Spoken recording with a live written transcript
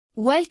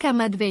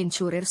Welcome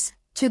adventurers,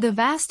 to the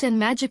vast and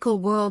magical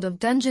world of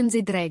Dungeons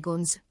 &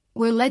 Dragons,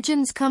 where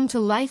legends come to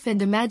life and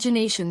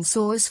imagination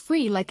soars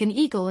free like an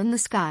eagle in the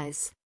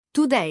skies.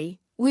 Today,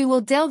 we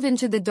will delve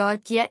into the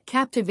dark yet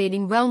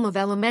captivating realm of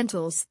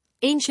elementals,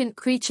 ancient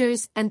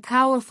creatures and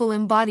powerful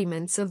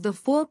embodiments of the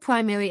four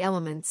primary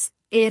elements,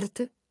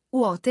 earth,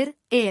 water,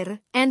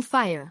 air, and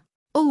fire.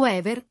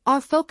 However,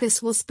 our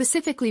focus will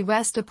specifically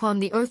rest upon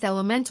the earth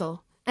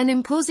elemental, an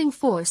imposing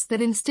force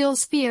that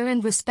instills fear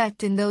and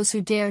respect in those who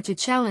dare to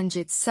challenge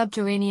its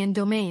subterranean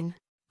domain.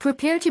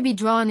 Prepare to be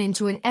drawn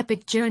into an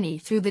epic journey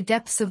through the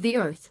depths of the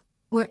earth,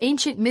 where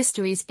ancient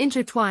mysteries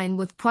intertwine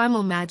with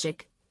primal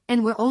magic,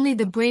 and where only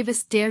the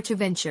bravest dare to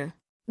venture.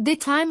 The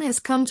time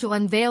has come to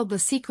unveil the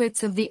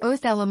secrets of the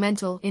earth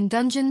elemental in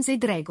Dungeons &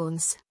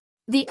 Dragons.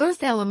 The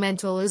earth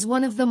elemental is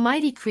one of the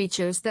mighty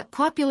creatures that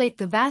populate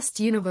the vast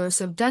universe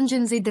of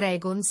Dungeons &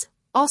 Dragons,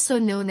 also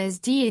known as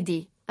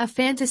D&D, a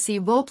fantasy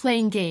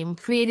role-playing game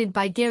created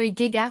by Gary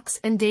Gygax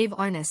and Dave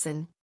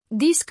Arneson.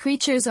 These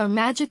creatures are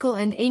magical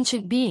and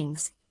ancient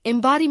beings,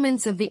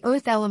 embodiments of the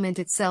earth element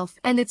itself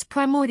and its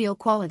primordial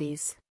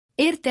qualities.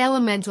 Earth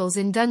elementals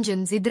in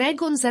Dungeons &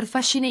 Dragons are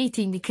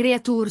fascinating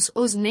creatures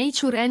whose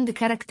nature and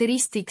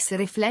characteristics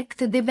reflect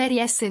the very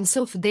essence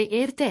of the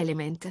earth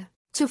element.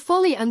 To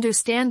fully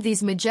understand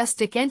these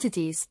majestic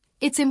entities,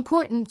 it's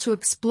important to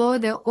explore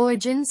their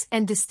origins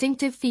and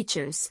distinctive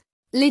features.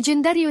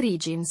 Legendary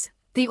origins.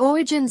 The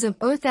origins of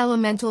earth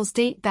elementals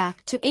date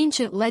back to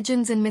ancient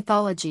legends and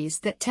mythologies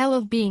that tell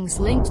of beings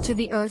linked to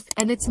the earth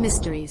and its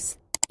mysteries.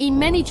 In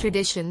many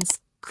traditions,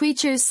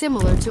 creatures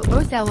similar to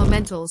earth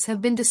elementals have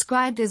been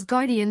described as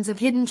guardians of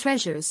hidden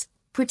treasures,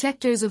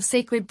 protectors of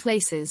sacred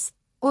places,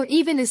 or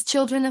even as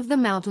children of the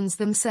mountains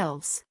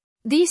themselves.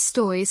 These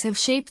stories have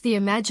shaped the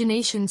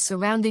imagination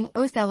surrounding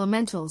earth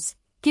elementals,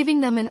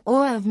 giving them an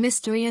aura of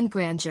mystery and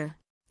grandeur.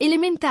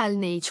 Elemental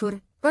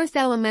nature. Earth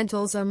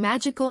elementals are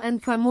magical and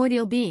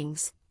primordial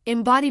beings,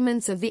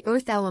 embodiments of the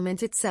earth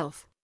element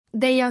itself.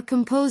 They are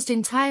composed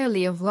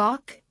entirely of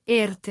rock,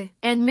 earth,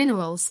 and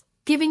minerals,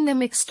 giving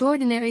them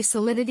extraordinary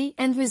solidity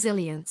and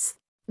resilience.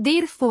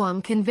 Their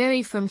form can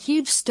vary from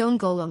huge stone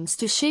golems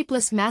to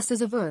shapeless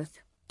masses of earth,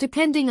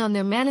 depending on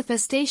their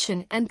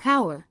manifestation and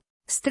power.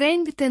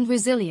 Strength and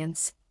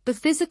resilience. The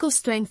physical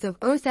strength of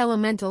earth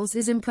elementals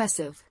is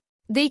impressive.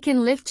 They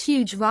can lift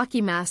huge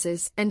rocky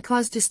masses and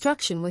cause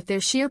destruction with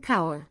their sheer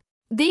power.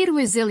 Their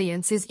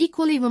resilience is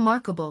equally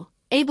remarkable,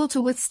 able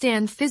to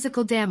withstand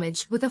physical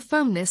damage with a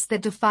firmness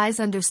that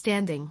defies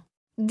understanding.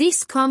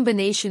 This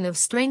combination of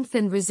strength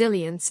and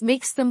resilience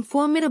makes them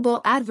formidable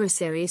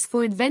adversaries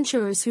for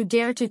adventurers who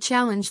dare to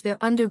challenge their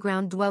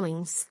underground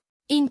dwellings.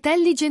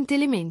 Intelligent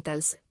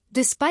elementals.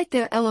 Despite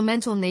their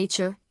elemental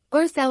nature,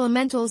 earth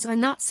elementals are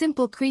not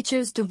simple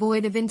creatures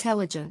devoid of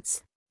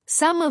intelligence.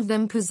 Some of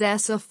them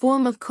possess a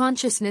form of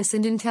consciousness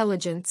and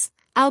intelligence,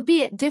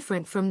 albeit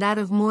different from that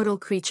of mortal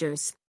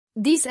creatures.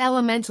 These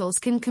elementals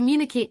can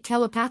communicate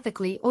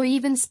telepathically or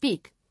even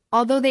speak,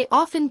 although they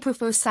often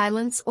prefer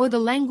silence or the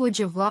language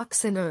of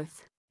rocks and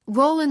earth.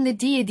 Role in the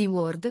deity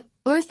world.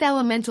 Earth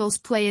elementals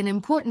play an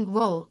important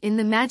role in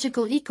the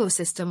magical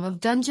ecosystem of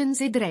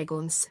Dungeons &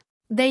 Dragons.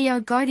 They are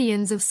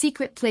guardians of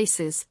secret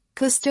places,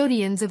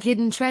 custodians of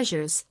hidden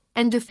treasures,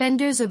 and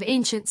defenders of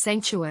ancient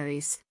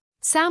sanctuaries.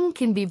 Some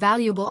can be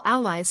valuable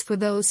allies for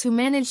those who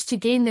manage to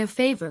gain their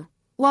favor,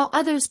 while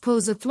others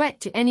pose a threat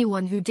to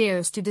anyone who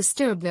dares to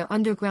disturb their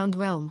underground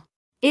realm.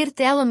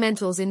 Earth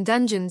elementals in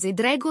Dungeons &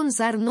 Dragons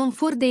are known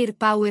for their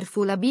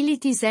powerful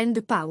abilities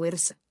and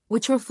powers,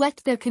 which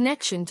reflect their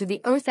connection to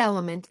the earth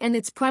element and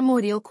its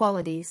primordial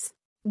qualities.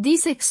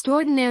 These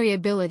extraordinary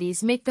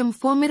abilities make them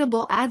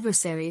formidable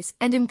adversaries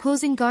and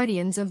imposing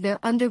guardians of their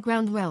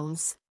underground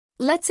realms.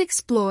 Let's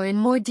explore in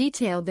more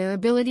detail their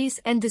abilities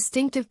and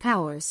distinctive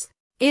powers.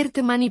 Earth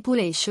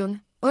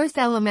manipulation. Earth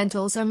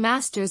elementals are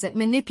masters at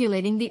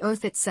manipulating the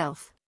earth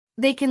itself.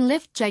 They can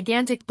lift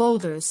gigantic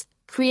boulders,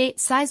 create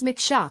seismic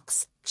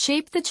shocks,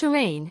 shape the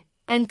terrain,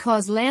 and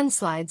cause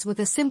landslides with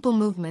a simple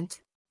movement.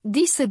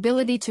 This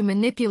ability to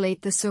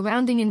manipulate the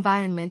surrounding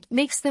environment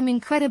makes them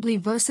incredibly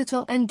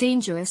versatile and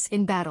dangerous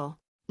in battle.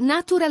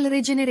 Natural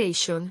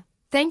regeneration.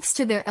 Thanks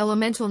to their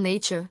elemental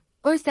nature,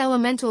 earth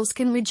elementals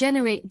can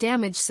regenerate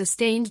damage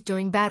sustained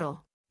during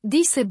battle.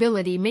 This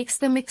ability makes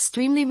them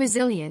extremely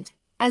resilient,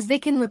 as they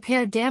can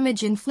repair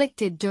damage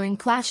inflicted during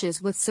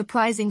clashes with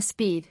surprising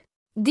speed.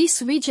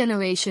 This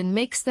regeneration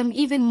makes them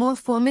even more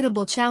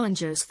formidable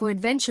challengers for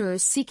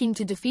adventurers seeking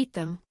to defeat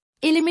them.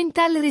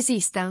 Elemental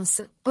resistance.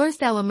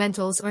 Earth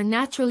elementals are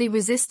naturally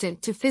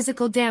resistant to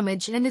physical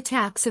damage and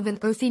attacks of an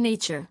earthy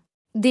nature.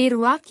 Their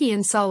rocky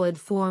and solid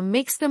form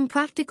makes them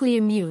practically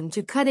immune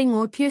to cutting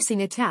or piercing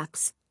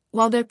attacks,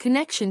 while their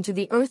connection to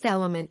the earth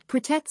element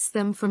protects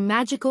them from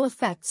magical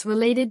effects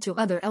related to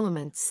other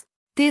elements.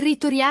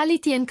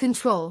 Territoriality and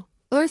control.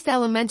 Earth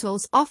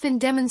elementals often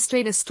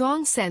demonstrate a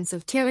strong sense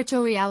of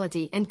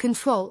territoriality and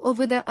control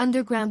over their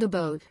underground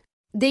abode.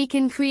 They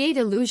can create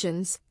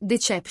illusions,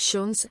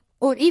 deceptions,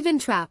 or even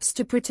traps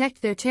to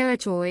protect their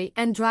territory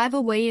and drive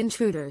away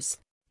intruders.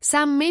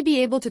 Some may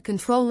be able to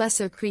control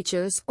lesser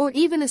creatures or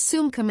even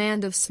assume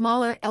command of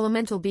smaller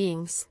elemental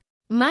beings.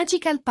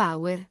 Magical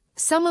power.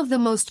 Some of the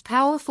most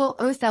powerful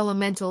earth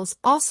elementals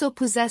also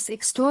possess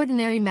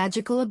extraordinary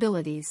magical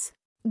abilities.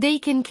 They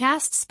can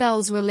cast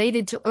spells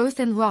related to earth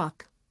and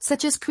rock,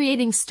 such as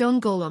creating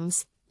stone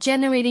golems,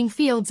 generating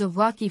fields of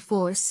rocky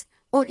force,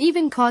 or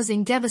even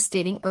causing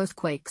devastating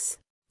earthquakes.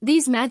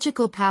 These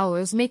magical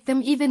powers make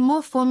them even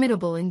more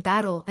formidable in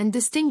battle and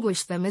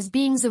distinguish them as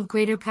beings of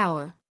greater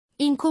power.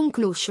 In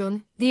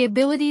conclusion, the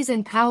abilities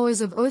and powers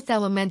of earth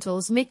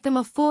elementals make them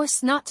a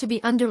force not to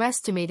be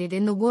underestimated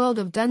in the world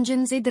of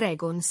Dungeons &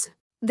 Dragons.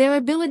 Their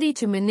ability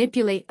to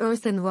manipulate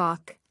earth and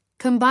rock,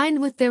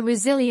 combined with their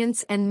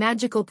resilience and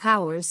magical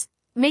powers,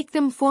 make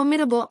them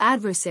formidable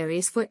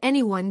adversaries for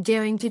anyone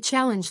daring to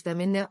challenge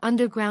them in their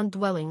underground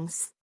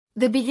dwellings.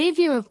 The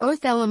behavior of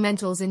earth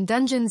elementals in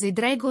Dungeons &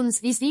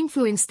 Dragons is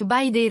influenced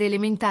by their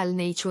elemental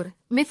nature,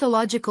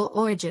 mythological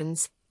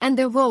origins, and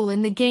their role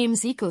in the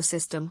game's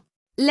ecosystem.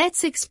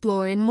 Let's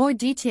explore in more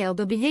detail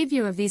the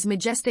behavior of these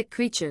majestic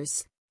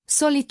creatures.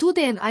 Solitude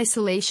and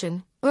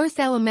isolation. Earth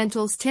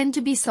elementals tend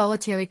to be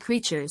solitary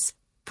creatures,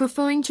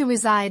 preferring to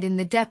reside in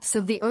the depths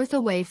of the earth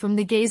away from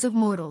the gaze of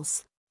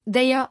mortals.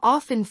 They are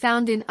often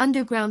found in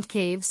underground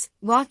caves,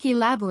 rocky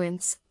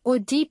labyrinths, or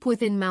deep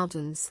within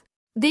mountains.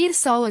 Their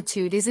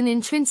solitude is an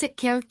intrinsic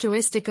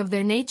characteristic of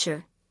their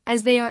nature,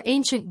 as they are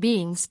ancient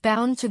beings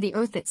bound to the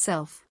earth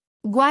itself.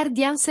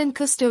 Guardians and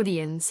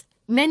custodians.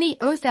 Many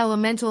earth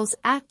elementals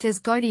act as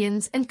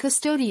guardians and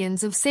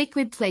custodians of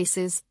sacred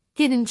places,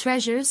 hidden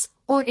treasures,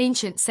 or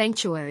ancient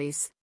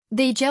sanctuaries.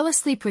 They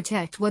jealously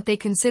protect what they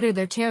consider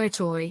their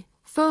territory,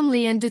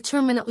 firmly and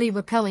determinately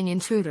repelling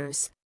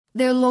intruders.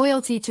 Their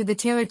loyalty to the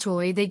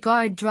territory they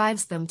guard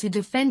drives them to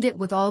defend it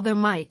with all their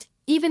might,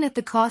 even at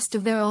the cost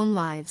of their own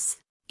lives.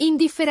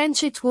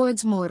 Indifference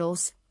towards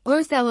mortals.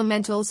 Earth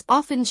elementals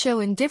often show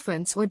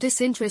indifference or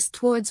disinterest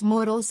towards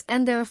mortals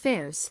and their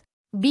affairs.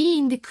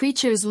 Being the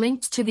creatures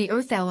linked to the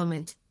earth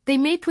element, they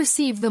may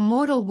perceive the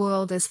mortal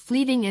world as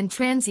fleeting and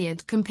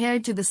transient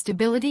compared to the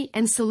stability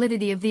and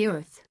solidity of the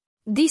earth.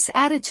 This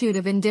attitude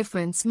of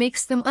indifference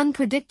makes them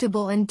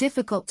unpredictable and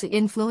difficult to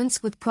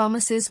influence with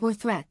promises or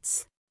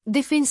threats.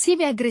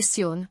 Defensive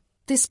aggression.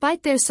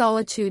 Despite their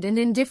solitude and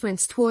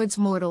indifference towards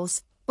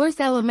mortals,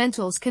 earth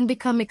elementals can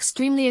become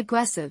extremely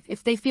aggressive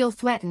if they feel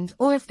threatened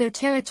or if their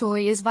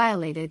territory is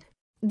violated.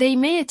 They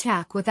may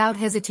attack without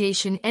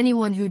hesitation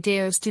anyone who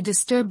dares to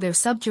disturb their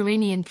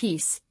subterranean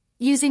peace,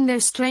 using their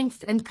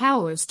strength and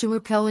powers to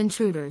repel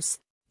intruders.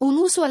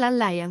 Unusual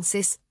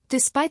alliances.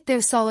 Despite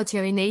their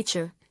solitary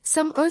nature,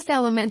 some earth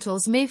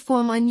elementals may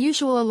form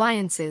unusual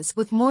alliances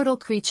with mortal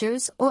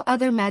creatures or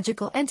other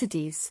magical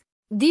entities.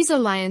 These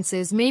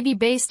alliances may be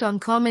based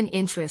on common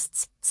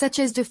interests, such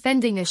as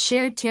defending a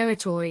shared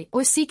territory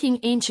or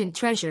seeking ancient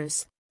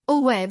treasures.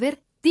 However,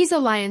 these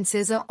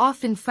alliances are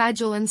often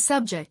fragile and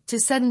subject to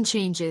sudden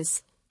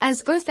changes,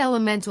 as earth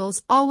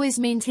elementals always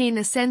maintain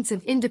a sense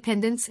of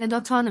independence and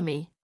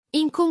autonomy.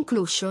 In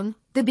conclusion,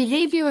 the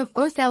behavior of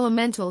earth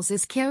elementals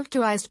is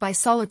characterized by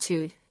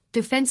solitude,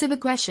 defensive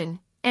aggression,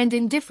 and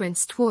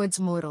indifference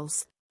towards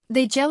mortals.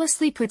 They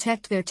jealously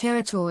protect their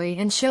territory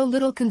and show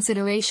little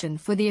consideration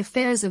for the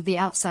affairs of the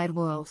outside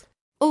world.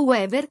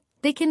 However,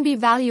 they can be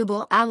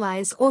valuable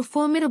allies or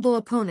formidable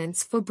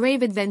opponents for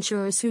brave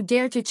adventurers who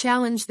dare to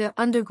challenge their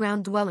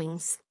underground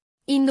dwellings.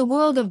 In the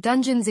world of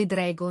Dungeons &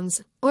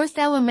 Dragons, earth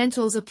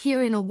elementals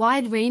appear in a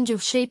wide range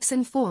of shapes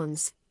and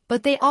forms,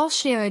 but they all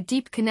share a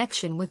deep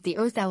connection with the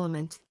earth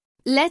element.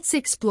 Let's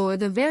explore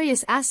the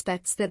various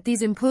aspects that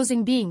these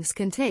imposing beings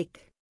can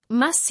take.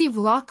 Massive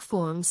rock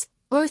forms.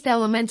 Earth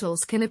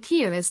elementals can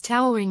appear as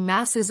towering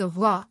masses of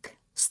rock,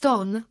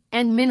 stone,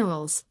 and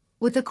minerals,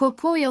 with a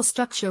corporeal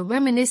structure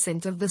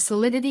reminiscent of the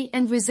solidity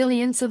and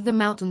resilience of the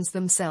mountains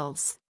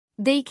themselves.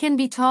 They can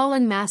be tall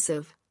and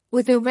massive,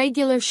 with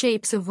irregular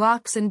shapes of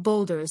rocks and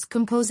boulders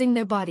composing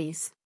their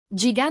bodies.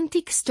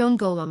 Gigantic stone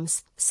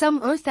golems.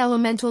 Some earth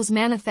elementals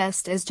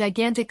manifest as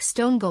gigantic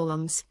stone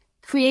golems,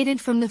 created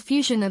from the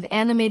fusion of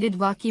animated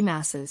rocky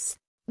masses.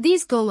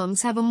 These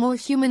golems have a more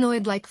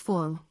humanoid-like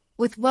form,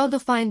 with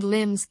well-defined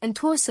limbs and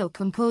torso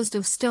composed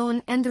of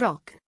stone and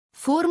rock.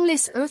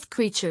 Formless earth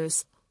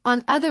creatures.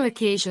 On other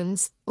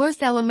occasions,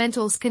 earth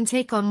elementals can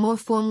take on more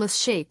formless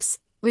shapes,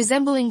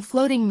 resembling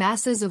floating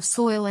masses of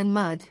soil and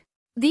mud.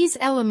 These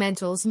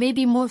elementals may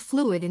be more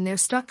fluid in their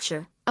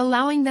structure,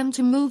 allowing them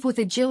to move with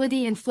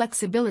agility and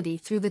flexibility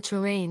through the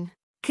terrain.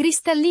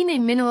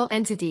 Crystalline mineral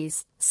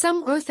entities.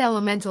 Some earth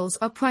elementals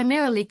are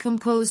primarily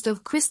composed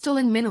of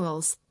crystalline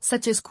minerals,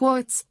 such as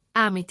quartz,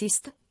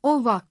 amethyst,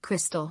 or rock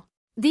crystal.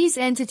 These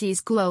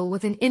entities glow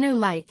with an inner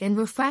light and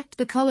refract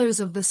the colors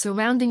of the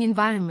surrounding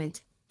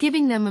environment,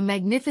 giving them a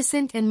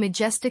magnificent and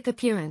majestic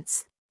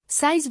appearance.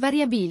 Size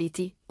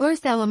variability.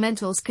 Earth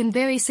elementals can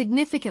vary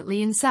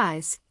significantly in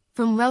size,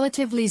 from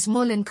relatively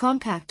small and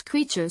compact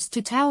creatures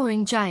to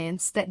towering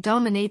giants that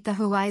dominate the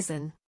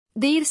horizon.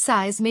 Their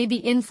size may be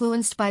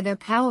influenced by their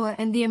power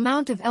and the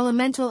amount of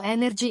elemental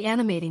energy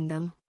animating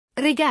them.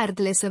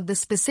 Regardless of the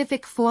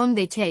specific form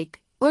they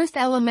take, Earth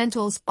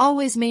elementals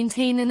always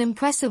maintain an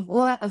impressive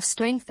aura of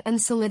strength and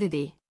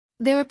solidity.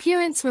 Their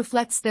appearance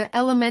reflects their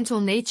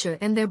elemental nature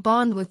and their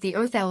bond with the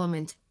earth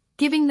element,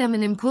 giving them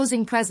an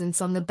imposing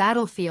presence on the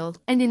battlefield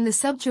and in the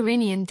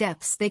subterranean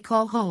depths they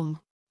call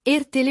home.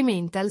 Earth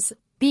elementals,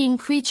 being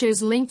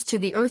creatures linked to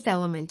the earth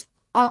element,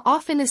 are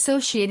often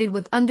associated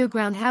with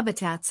underground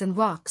habitats and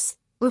rocks,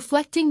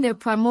 reflecting their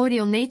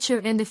primordial nature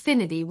and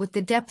affinity with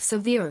the depths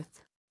of the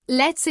earth.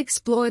 Let's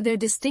explore their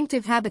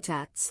distinctive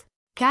habitats.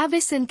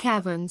 Caves and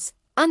caverns.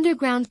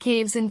 Underground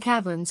caves and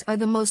caverns are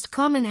the most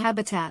common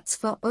habitats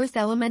for earth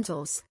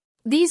elementals.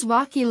 These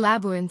rocky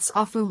labyrinths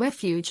offer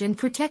refuge and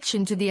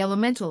protection to the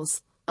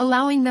elementals,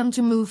 allowing them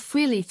to move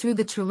freely through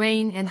the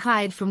terrain and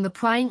hide from the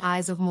prying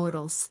eyes of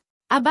mortals.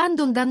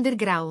 Abandoned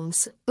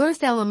undergrounds.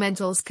 Earth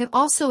elementals can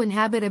also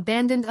inhabit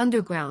abandoned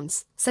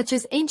undergrounds, such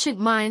as ancient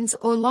mines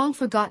or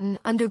long-forgotten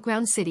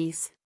underground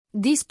cities.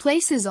 These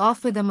places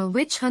offer them a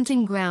rich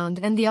hunting ground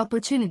and the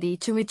opportunity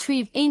to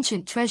retrieve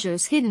ancient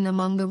treasures hidden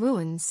among the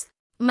ruins.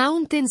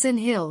 Mountains and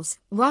hills.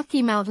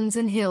 Rocky mountains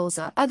and hills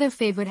are other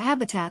favorite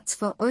habitats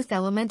for earth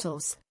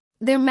elementals.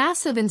 Their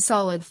massive and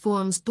solid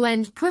forms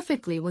blend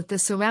perfectly with the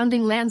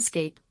surrounding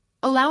landscape,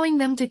 allowing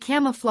them to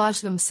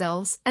camouflage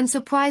themselves and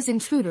surprise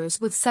intruders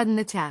with sudden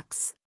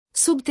attacks.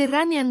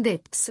 Subterranean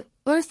depths.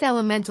 Earth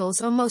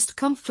elementals are most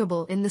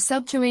comfortable in the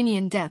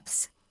subterranean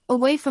depths,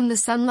 away from the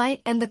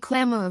sunlight and the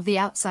clamor of the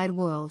outside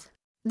world.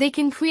 They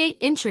can create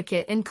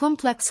intricate and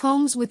complex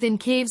homes within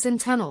caves and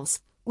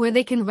tunnels, where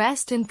they can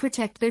rest and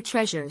protect their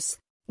treasures.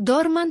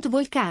 Dormant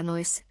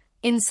volcanoes.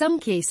 In some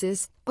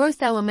cases,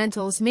 earth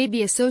elementals may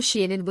be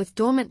associated with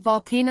dormant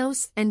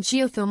volcanoes and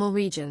geothermal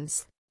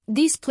regions.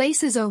 These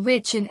places are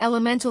rich in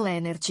elemental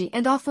energy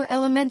and offer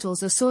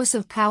elementals a source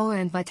of power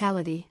and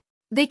vitality.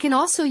 They can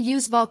also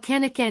use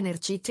volcanic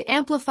energy to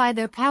amplify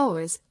their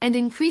powers and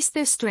increase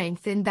their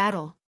strength in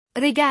battle.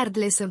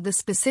 Regardless of the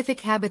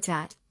specific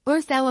habitat,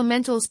 earth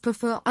elementals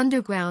prefer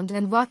underground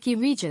and rocky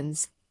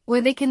regions, where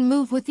they can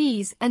move with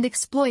ease and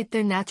exploit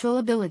their natural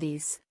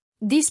abilities.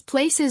 These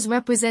places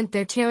represent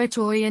their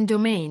territory and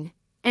domain,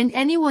 and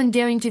anyone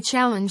daring to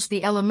challenge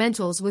the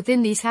elementals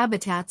within these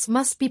habitats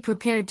must be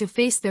prepared to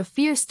face their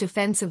fierce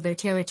defense of their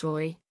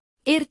territory.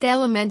 Earth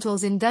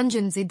elementals in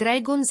Dungeons &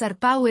 Dragons are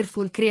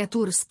powerful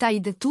creatures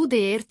tied to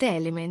the earth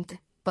element,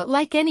 but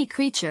like any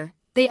creature,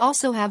 they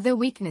also have their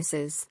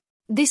weaknesses.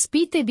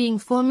 Despite being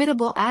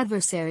formidable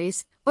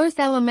adversaries, earth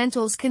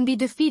elementals can be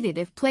defeated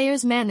if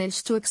players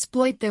manage to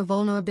exploit their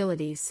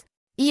vulnerabilities.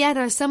 Yet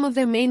are some of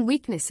their main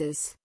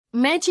weaknesses.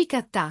 Magic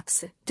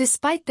attacks.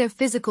 Despite their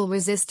physical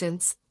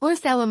resistance,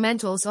 earth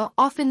elementals are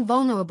often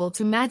vulnerable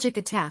to magic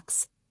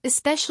attacks,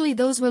 especially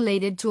those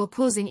related to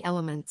opposing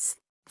elements.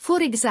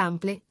 For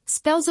example,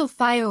 spells of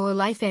fire or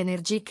life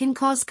energy can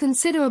cause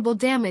considerable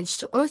damage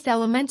to earth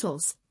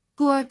elementals,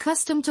 who are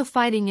accustomed to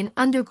fighting in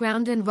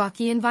underground and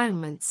rocky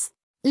environments.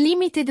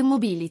 Limited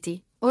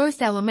mobility. Earth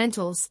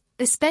elementals,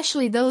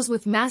 especially those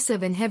with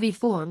massive and heavy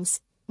forms,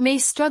 may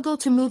struggle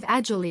to move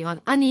agilely on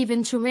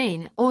uneven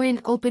terrain or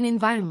in open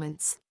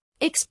environments.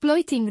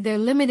 Exploiting their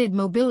limited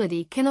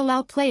mobility can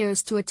allow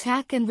players to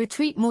attack and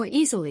retreat more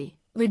easily,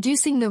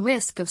 reducing the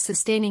risk of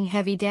sustaining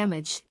heavy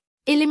damage.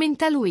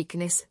 Elemental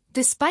weakness.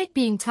 Despite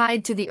being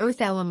tied to the earth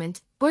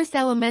element, earth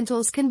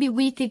elementals can be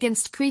weak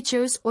against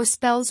creatures or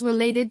spells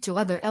related to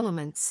other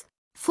elements.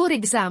 For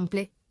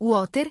example,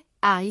 water,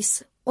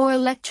 ice, or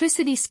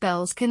electricity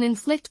spells can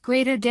inflict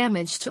greater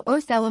damage to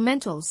earth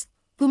elementals,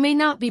 who may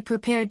not be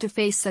prepared to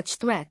face such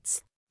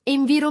threats.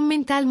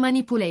 Environmental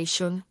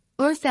manipulation.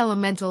 Earth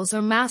elementals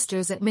are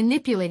masters at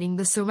manipulating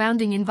the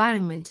surrounding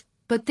environment,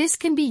 but this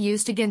can be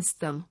used against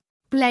them.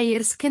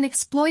 Players can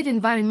exploit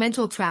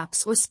environmental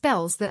traps or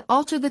spells that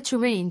alter the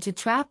terrain to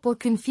trap or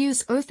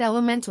confuse earth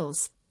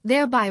elementals,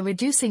 thereby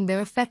reducing their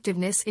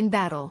effectiveness in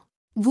battle.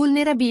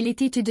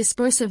 Vulnerability to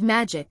dispersive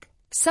magic.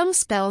 Some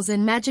spells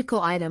and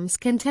magical items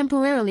can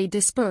temporarily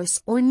disperse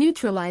or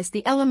neutralize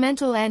the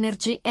elemental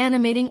energy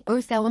animating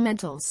earth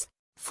elementals.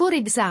 For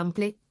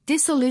example,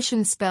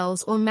 dissolution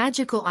spells or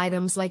magical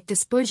items like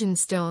dispersion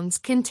stones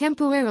can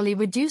temporarily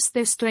reduce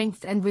their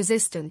strength and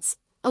resistance,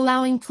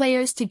 allowing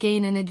players to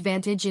gain an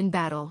advantage in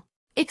battle.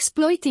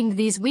 Exploiting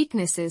these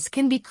weaknesses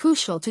can be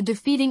crucial to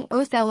defeating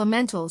earth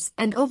elementals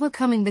and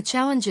overcoming the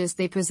challenges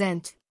they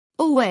present.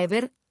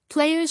 However,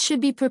 players should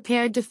be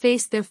prepared to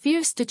face their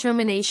fierce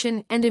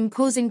determination and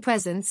imposing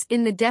presence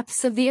in the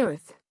depths of the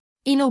earth.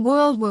 In a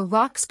world where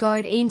rocks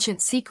guard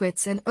ancient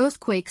secrets and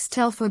earthquakes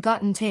tell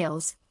forgotten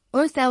tales,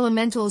 earth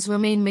elementals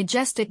remain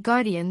majestic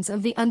guardians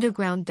of the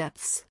underground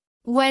depths.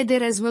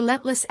 Whether as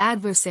relentless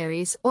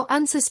adversaries or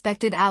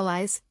unsuspected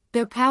allies,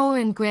 their power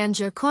and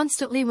grandeur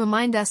constantly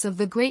remind us of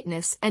the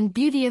greatness and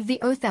beauty of the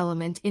earth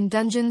element in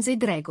Dungeons &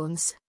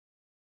 Dragons.